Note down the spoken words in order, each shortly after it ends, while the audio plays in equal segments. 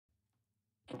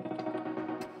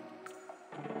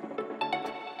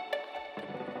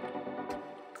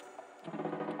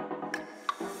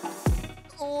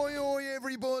Oi, oi,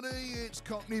 everybody, it's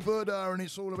Cockney Buddha, and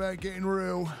it's all about getting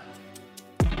real.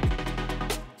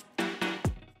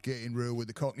 Getting real with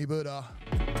the Cockney Buddha.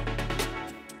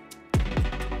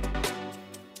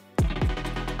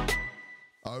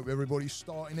 I hope everybody's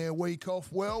starting their week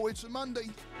off well. It's a Monday.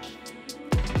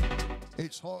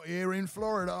 It's hot here in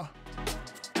Florida.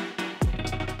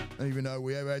 Even though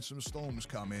we have had some storms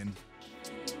come in.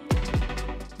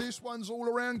 This one's all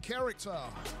around character.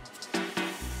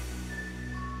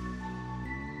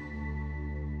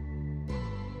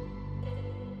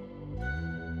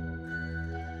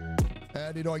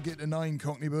 How did I get the name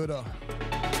Cockney Buddha?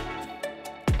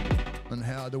 And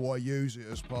how do I use it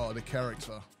as part of the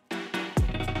character?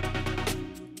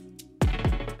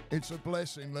 It's a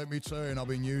blessing, let me tell you, and I've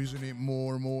been using it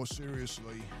more and more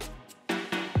seriously.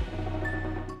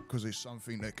 Because it's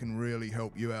something that can really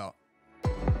help you out.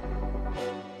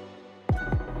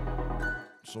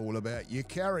 It's all about your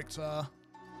character.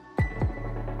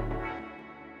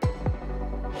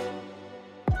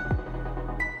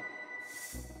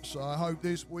 So I hope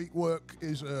this week work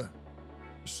is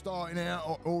starting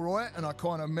out all right, and I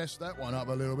kind of messed that one up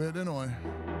a little bit, didn't I?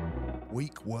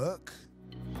 Week work?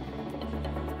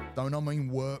 Don't I mean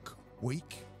work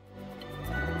week?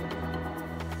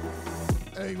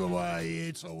 Either way,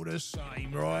 it's all the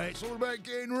same, right? It's all about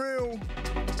getting real.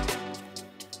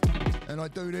 And I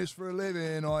do this for a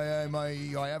living. I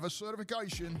have a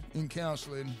certification in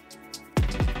counselling.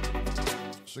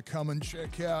 So come and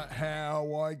check out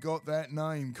how I got that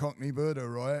name, Cockney Buddha,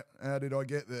 right? How did I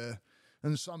get there?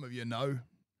 And some of you know,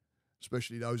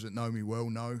 especially those that know me well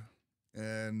know,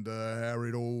 and how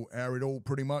it all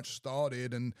pretty much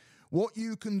started, and what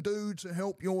you can do to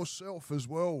help yourself as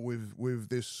well with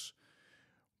this,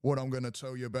 what I'm going to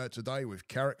tell you about today with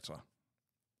character.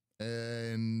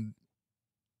 And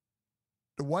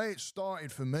the way it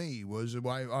started for me was the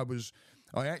way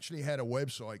I actually had a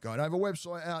website going. I have a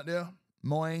website out there,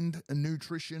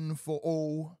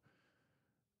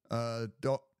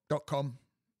 mindandnutritionforall.com.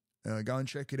 Go and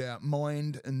check it out.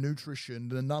 Mind and Nutrition,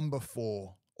 the number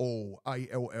 4, all,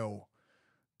 ALL.com.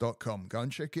 Go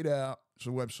and check it out. It's a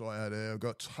website out there. I've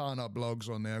got a ton of blogs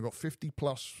on there. I've got 50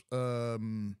 plus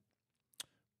blogs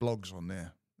on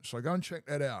there. So go and check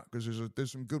that out, because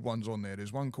there's some good ones on there.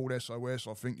 There's one called SOS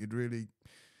I think you'd really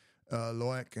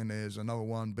like, and there's another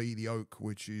one, Be the Oak,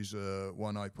 which is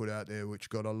one I put out there, which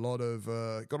got a lot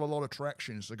of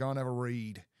traction. So go and have a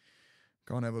read.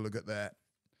 Go and have a look at that.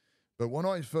 But when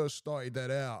I first started that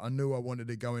out, I knew I wanted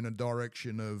to go in a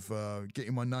direction of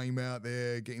getting my name out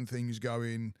there, getting things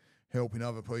going, helping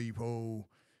other people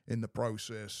in the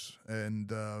process,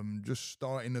 and just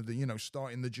starting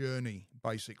the journey,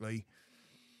 basically.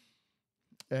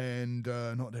 And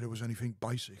not that there was anything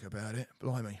basic about it,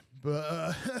 blimey.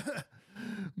 But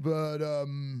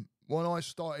when I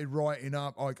started writing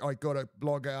up, I got a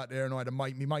blog out there, and I had to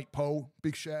make me mate Paul.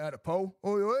 Big shout out to Paul.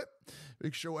 Oi.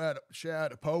 Big shout out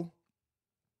to Paul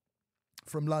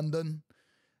from London.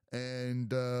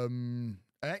 And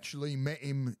I actually met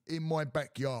him in my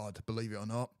backyard, believe it or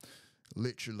not.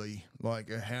 Literally, like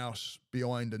a house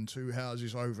behind and 2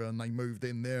 houses over, and they moved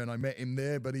in there, and I met him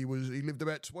there. But he lived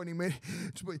about 20 minutes.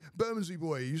 Bermondsey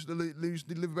boy, he used to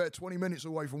live about 20 minutes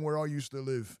away from where I used to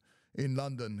live in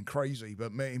London. Crazy,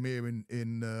 but met him here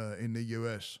in the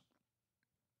US.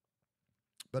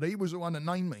 But he was the one that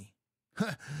named me.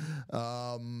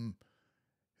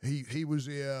 He was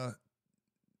here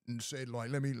and said, like,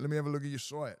 let me have a look at your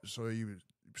site. So he was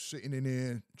sitting in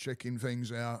here checking things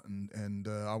out, and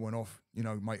I went off,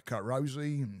 mate, cut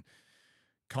Rosie, and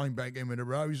came back in with a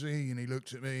Rosie, and he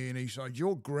looked at me and he said,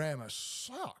 "Your grammar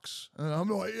sucks." And I'm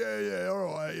like, yeah, all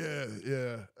right,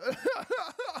 yeah.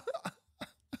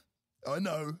 I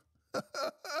know.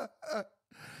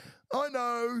 I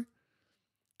know.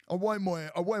 I wind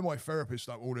my therapist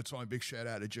up all the time. Big shout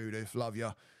out to Judith, love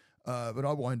ya. But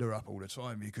I wind her up all the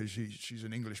time because she's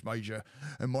an English major,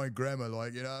 and my grammar,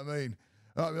 like, you know what I mean?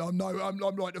 I'm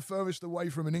like the furthest away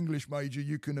from an English major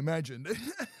you can imagine.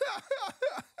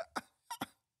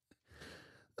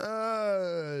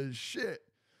 Shit.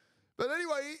 But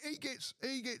anyway, he gets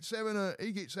having a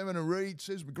read,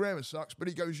 says my grammar sucks, but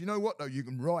he goes, "You know what though, you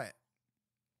can write."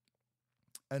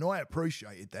 And I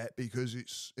appreciated that, because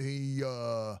he's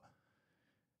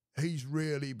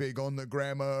really big on the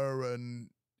grammar and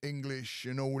English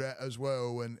and all that as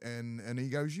well, and he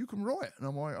goes, "You can write," and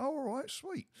I'm like, "Oh, all right,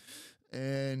 sweet."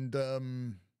 And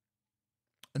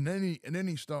then he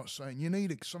starts saying, you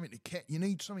need something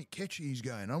catchy. He's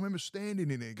going, I remember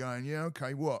standing in there going, "Yeah,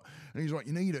 okay, what?" And he's like,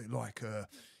 you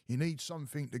need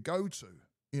something to go to,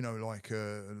 like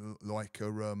a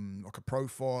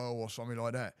profile or something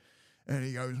like that. And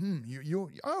he goes, you're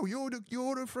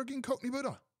the freaking Cockney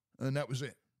Buddha. And that was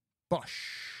it.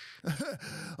 Bosh.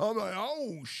 I'm like,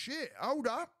 oh, shit, hold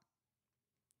up.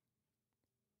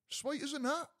 Sweet as a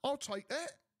nut, I'll take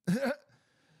that.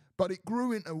 But it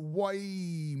grew into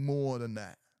way more than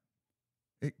that.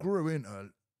 It grew into,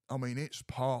 I mean, it's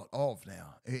part of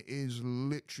now. It is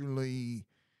literally,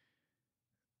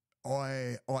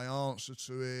 I answer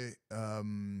to it.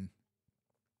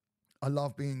 I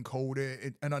love being called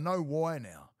it, and I know why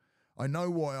now. I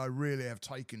know why I really have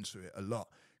taken to it a lot.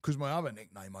 Because my other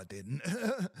nickname I didn't.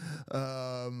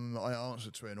 I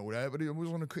answered to it and all that, but it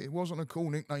wasn't a cool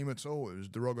nickname at all. It was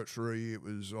derogatory. It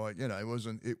was like, you know, it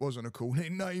wasn't a cool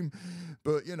nickname,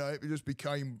 but you know, it just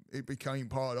became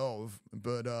part of.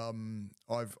 But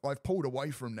I've pulled away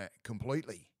from that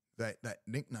completely, that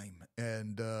nickname,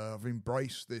 and I've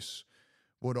embraced this,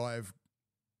 what I've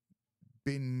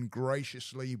been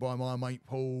graciously by my mate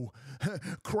Paul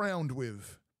crowned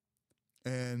with.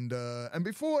 And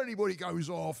before anybody goes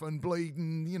off and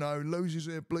bleeding, you know, loses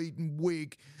their bleeding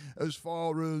wig as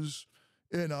far as,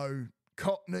 you know,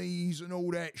 Cockneys and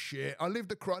all that shit. I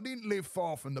didn't live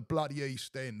far from the bloody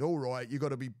East End, all right? You got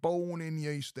to be born in the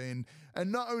East End.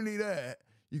 And not only that,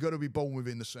 you got to be born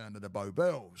within the sound of the Bow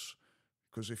Bells.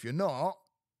 Because if you're not,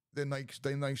 then they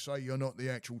say you're not the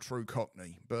actual true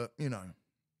Cockney. But, you know,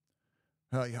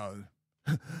 hey-ho,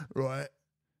 right?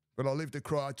 But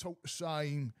I talk the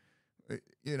same.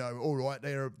 You know, all right,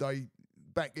 they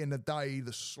back in the day,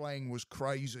 the slang was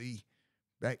crazy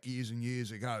back years and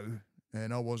years ago,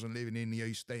 and I wasn't living in the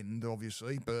East End,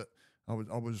 obviously, but I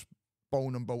was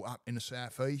born and brought up in the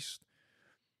southeast.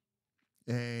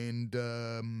 And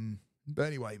but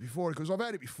anyway, because I've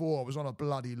had it before, I was on a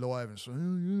bloody live and said,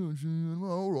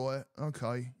 all right,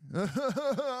 okay.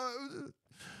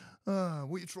 What are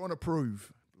you trying to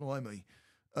prove? Blimey.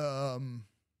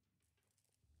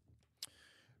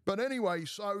 But anyway,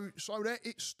 so that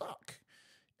it stuck,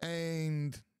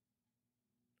 and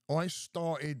I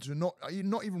started to not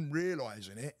even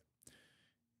realising it.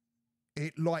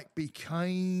 It like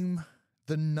became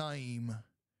the name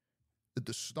at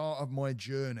the start of my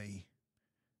journey,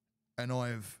 and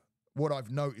what I've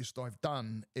noticed I've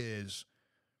done is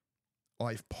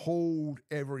I've pulled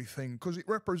everything, because it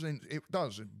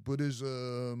does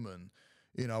Buddhism, and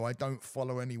you know, I don't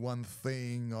follow any one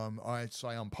thing. I'd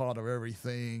say I'm part of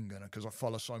everything, and because I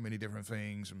follow so many different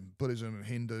things, and Buddhism and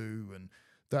Hindu and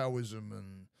Taoism,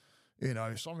 and you know,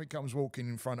 if something comes walking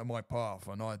in front of my path,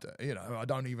 and I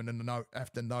don't even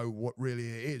have to know what really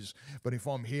it is. But if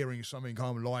I'm hearing something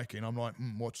I'm liking, I'm like,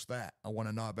 what's that? I want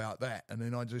to know about that, and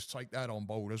then I just take that on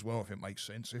board as well, if it makes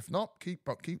sense. If not, keep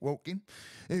walking.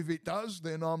 If it does,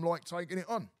 then I'm like taking it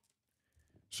on.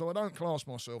 So I don't class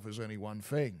myself as any one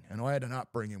thing. And I had an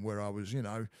upbringing where I was, you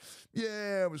know,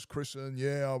 I was Christian,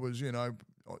 I was, you know,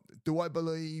 do I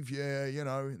believe? Yeah, you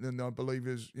know, then I believe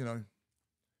is, you know,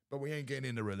 but we ain't getting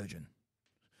into religion.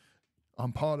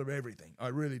 I'm part of everything. I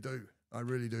really do. I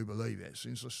really do believe it,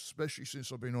 especially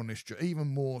since I've been on this journey,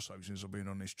 even more so since I've been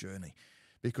on this journey,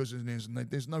 because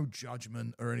there's no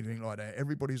judgment or anything like that.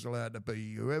 Everybody's allowed to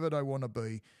be whoever they want to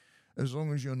be, as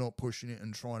long as you're not pushing it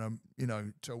and trying to, you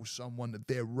know, tell someone that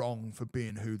they're wrong for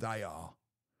being who they are,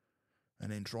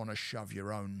 and then trying to shove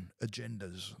your own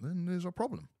agendas, then there's a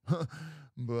problem.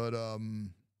 But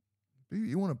be who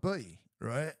you want to be,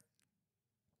 right?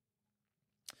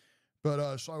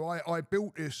 But so I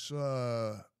built this.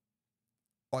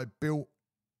 I've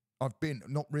been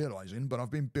not realizing, but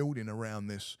I've been building around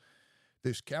this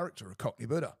character of Cockney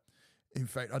Buddha. In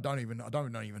fact, I don't even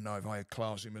know if I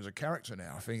class him as a character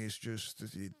now. I think it's just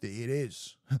it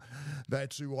is.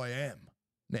 That's who I am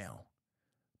now.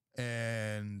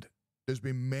 And there's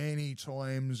been many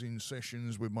times in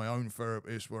sessions with my own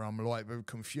therapist where I'm like very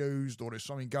confused, or there's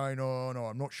something going on, or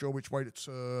I'm not sure which way to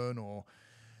turn, or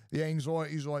the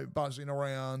anxiety's like buzzing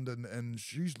around, and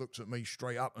she's looked at me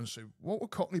straight up and said, "What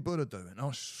would Cockney Buddha do?" And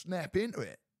I snap into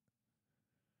it.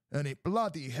 And it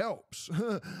bloody helps,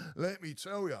 let me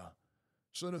tell you.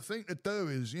 So the thing to do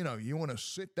is, you know, you want to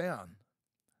sit down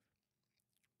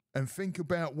and think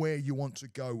about where you want to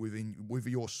go with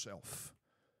yourself.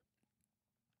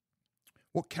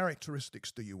 What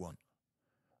characteristics do you want?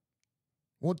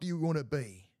 What do you want to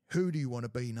be? Who do you want to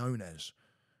be known as?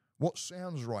 What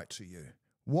sounds right to you?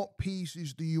 What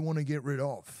pieces do you want to get rid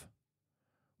of?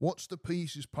 What's the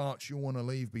pieces, parts you want to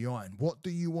leave behind? What do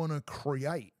you want to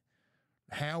create?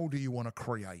 How do you want to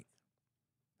create?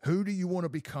 Who do you want to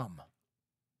become?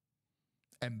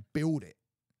 And build it.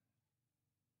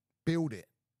 Build it.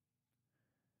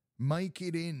 Make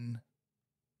it into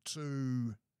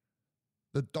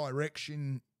the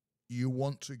direction you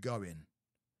want to go in.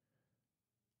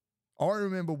 I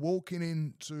remember walking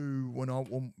into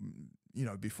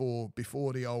before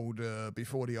the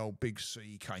old big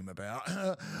C came about.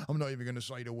 I'm not even going to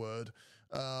say the word.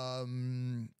 I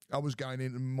was going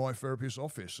into my therapist's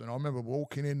office, and I remember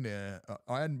walking in there.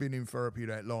 I hadn't been in therapy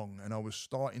that long, and I was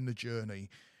starting the journey,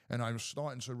 and I was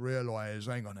starting to realise,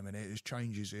 hang on a minute, there's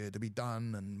changes here to be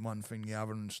done, and one thing the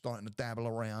other, and starting to dabble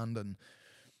around, and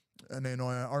then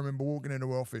I remember walking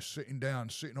into her office, sitting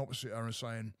opposite her, and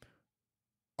saying,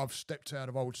 I've stepped out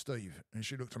of old Steve. And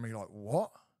she looked at me like,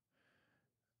 what?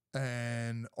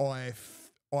 And I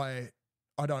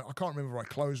can't remember if I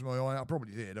closed my eye. I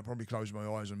probably did. I probably closed my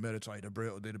eyes and meditated a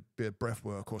bit or did a bit of breath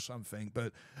work or something.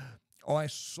 But I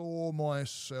saw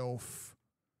myself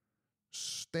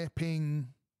stepping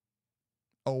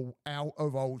out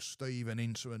of old Steve and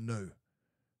into a new.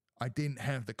 I didn't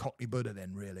have the Cockney Buddha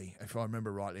then, really. If I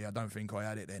remember rightly, I don't think I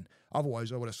had it then.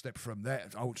 Otherwise, I would have stepped from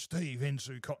that old Steve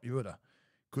into Cockney Buddha,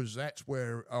 because that's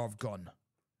where I've gone.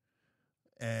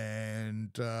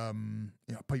 And,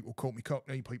 people call me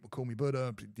Cockney, people call me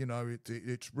Buddha.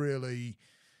 It's really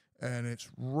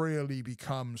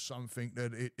become something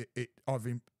that I've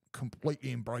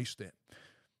completely embraced it.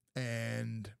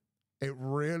 And it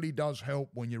really does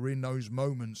help when you're in those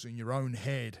moments in your own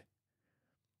head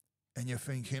and you're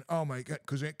thinking, oh my God,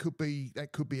 because that could be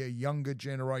a younger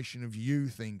generation of you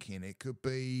thinking. It could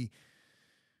be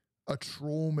a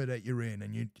trauma that you're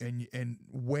in, and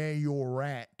where you're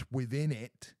at within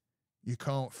it, you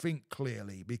can't think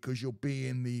clearly because you'll be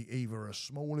in either a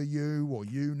smaller you or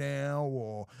you now,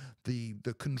 or the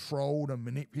controlled and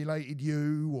manipulated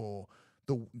you, or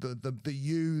the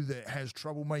you that has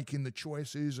trouble making the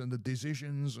choices and the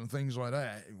decisions and things like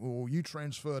that. Well, you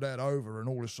transfer that over, and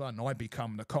all of a sudden I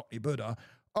become the Cockney Buddha.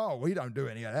 Oh, we don't do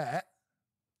any of that.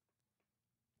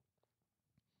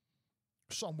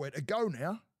 Somewhere to go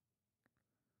now.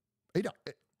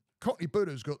 Cockney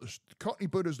Buddha's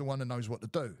the one that knows what to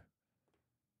do.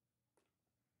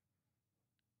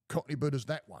 Cockney Buddha's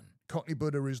that one. Cockney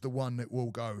Buddha is the one that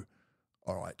will go,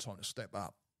 all right, time to step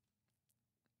up.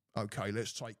 Okay,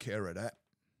 let's take care of that.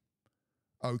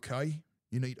 Okay,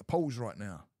 you need to pause right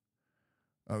now.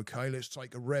 Okay, let's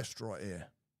take a rest right here.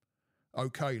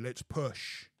 Okay, let's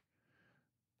push.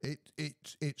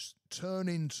 It's turned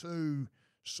into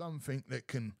something that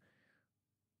can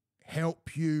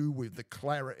help you with the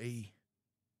clarity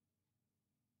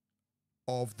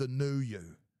of the new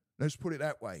you. Let's put it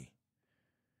that way.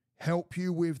 Help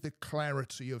you with the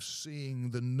clarity of seeing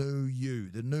the new you,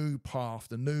 the new path,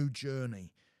 the new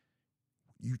journey.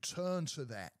 You turn to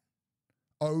that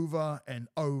over and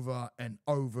over and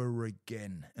over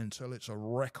again until it's a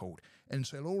record,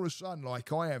 until all of a sudden,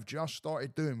 like I have just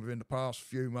started doing within the past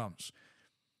few months,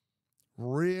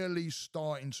 really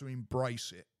starting to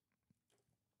embrace it.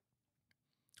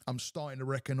 I'm starting to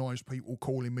recognise people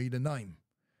calling me the name.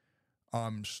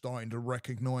 I'm starting to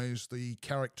recognise the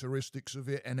characteristics of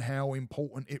it and how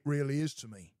important it really is to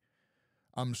me.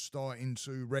 I'm starting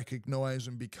to recognise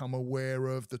and become aware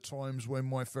of the times when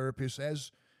my therapist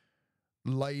has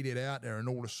laid it out there and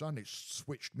all of a sudden it's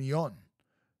switched me on.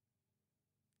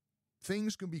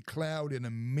 Things can be clouded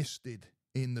and misted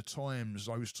in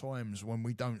those times when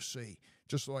we don't see.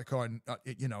 Just like I'm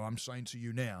saying to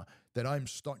you now that I'm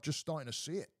just starting to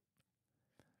see it.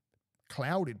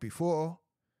 Clouded before,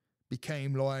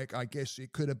 became like, I guess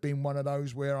it could have been one of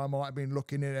those where I might have been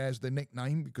looking at it as the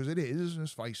nickname, because it is,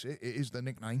 let's face it, it is the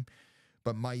nickname.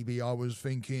 But maybe I was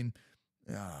thinking,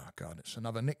 oh, God, it's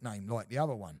another nickname like the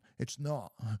other one. It's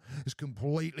not. It's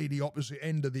completely the opposite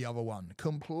end of the other one,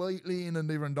 completely in a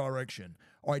different direction.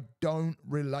 I don't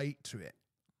relate to it.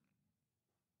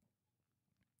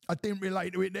 I didn't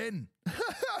relate to it then.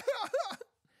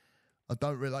 I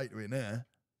don't relate to it now.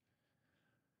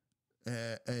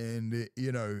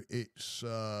 It's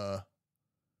a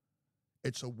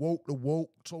walk the walk,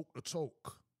 talk the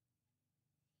talk.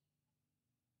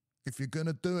 If you're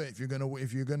gonna do it, if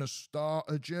you're gonna start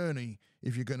a journey,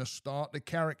 if you're gonna start the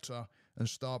character and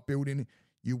start building,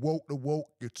 you walk the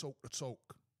walk, you talk the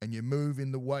talk, and you move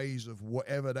in the ways of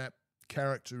whatever that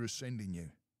character is sending you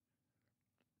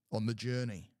on the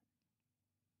journey.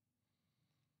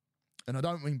 And I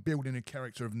don't mean building a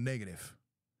character of negative.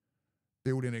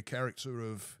 Building a character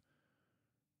of,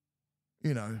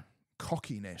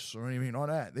 cockiness or anything like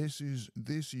that. This is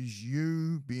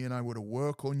you being able to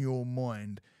work on your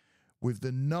mind with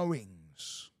the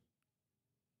knowings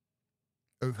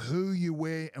of who you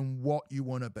are and what you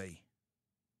want to be.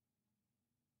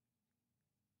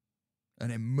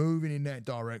 And then moving in that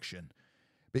direction.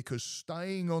 Because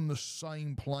staying on the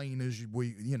same plane as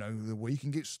we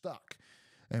can get stuck.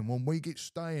 And when we get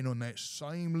staying on that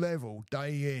same level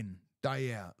day in,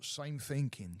 day out, same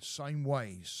thinking, same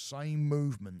ways, same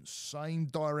movements, same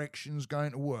directions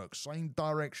going to work, same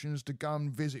directions to go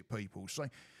and visit people,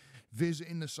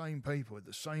 visiting the same people at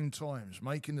the same times,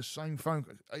 making the same phone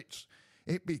calls.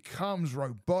 It becomes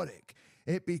robotic.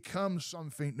 It becomes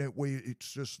something that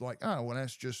it's just like, oh, well,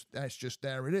 that's just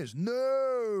how it is.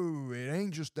 No, it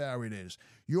ain't just how it is.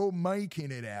 You're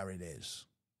making it how it is.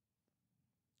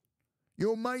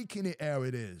 You're making it how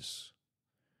it is.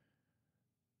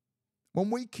 When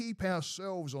we keep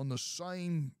ourselves on the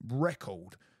same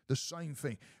record, the same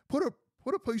thing, put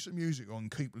a piece of music on,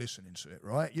 keep listening to it,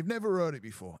 right? You've never heard it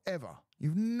before, ever.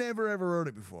 You've never, ever heard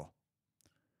it before.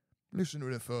 Listen to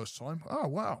it the first time. Oh,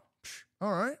 wow.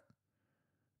 All right.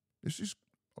 I've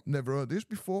never heard this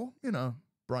before. You know,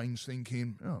 brain's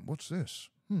thinking, oh, what's this?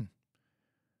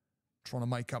 Trying to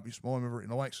make up its mind whether it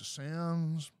likes the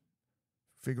sounds,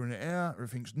 figuring it out,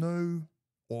 everything's new.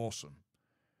 Awesome.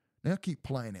 Now keep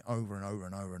playing it over and over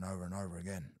and over and over and over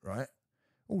again, right?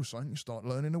 All of a sudden you start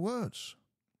learning the words.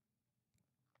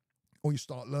 Or you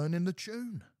start learning the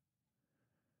tune.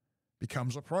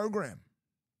 Becomes a program.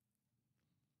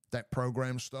 That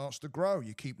program starts to grow.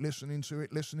 You keep listening to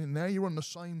it, listening. Now you're on the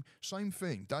same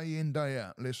thing, day in, day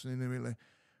out, listening to it.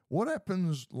 What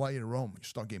happens later on? You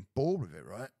start getting bored with it,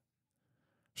 right?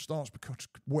 Starts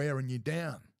wearing you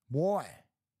down. Why?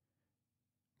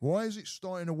 Why is it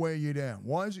starting to wear you down?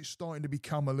 Why is it starting to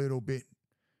become a little bit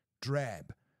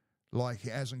drab, like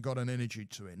it hasn't got an energy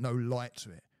to it, no light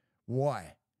to it?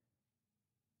 Why?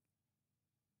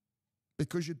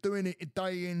 Because you're doing it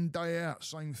day in, day out,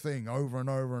 same thing, over and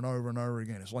over and over and over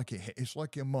again. It's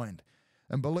like your mind.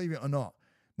 And believe it or not,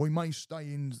 we may stay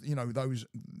in,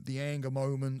 the anger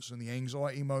moments and the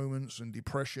anxiety moments and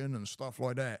depression and stuff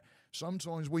like that.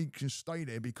 Sometimes we can stay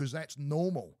there because that's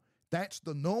normal. That's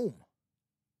the norm.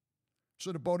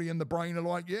 So the body and the brain are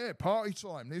like, yeah, party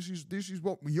time. This is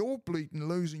what you're bleeding,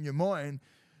 losing your mind.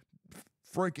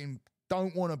 Freaking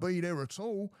don't want to be there at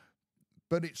all.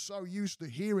 But it's so used to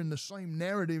hearing the same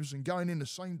narratives and going in the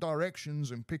same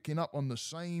directions and picking up on the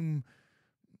same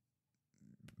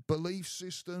belief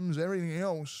systems, everything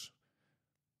else,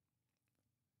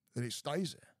 that it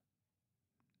stays there.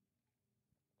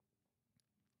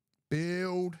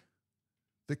 Build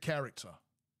the character.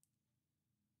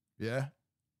 Yeah?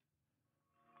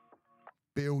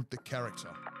 Build the character.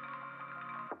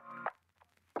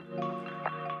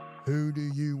 Who do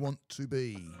you want to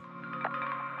be?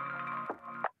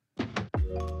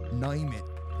 Name it.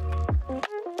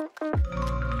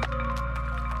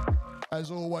 As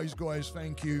always, guys,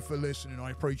 thank you for listening. I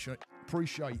appreciate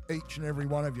each and every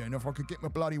one of you. And if I could get my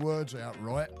bloody words out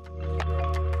right,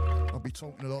 I'd be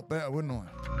talking a lot better, wouldn't I?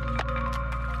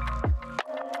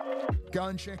 Go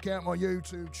and check out my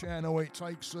YouTube channel. It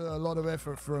takes a lot of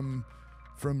effort from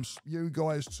you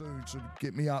guys too to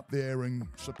get me up there and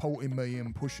supporting me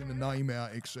and pushing the name out,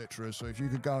 etc. So if you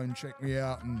could go and check me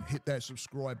out and hit that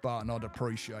subscribe button, I'd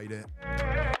appreciate it.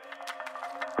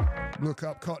 Look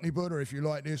up Cockney Buddha if you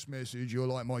like this message. You'll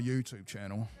like my YouTube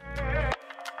channel.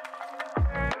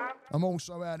 I'm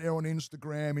also out there on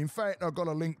Instagram. In fact, I've got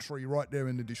a link tree right there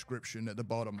in the description at the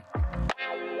bottom.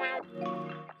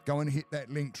 Go and hit that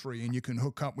link tree and you can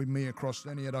hook up with me across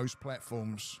any of those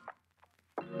platforms.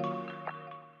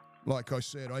 Like I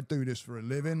said, I do this for a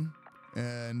living,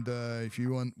 and if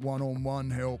you want one-on-one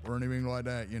help or anything like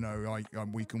that,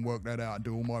 we can work that out. I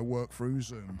do all my work through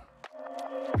Zoom.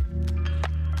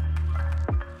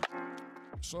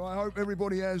 So I hope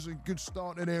everybody has a good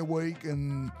start to their week,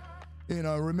 and,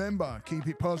 remember, keep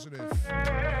it positive.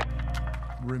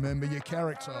 Remember your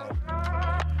character.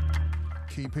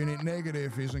 Keeping it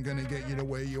negative isn't going to get you to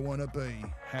where you want to be.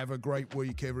 Have a great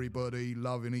week, everybody.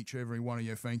 Loving each and every one of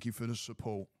you. Thank you for the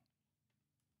support.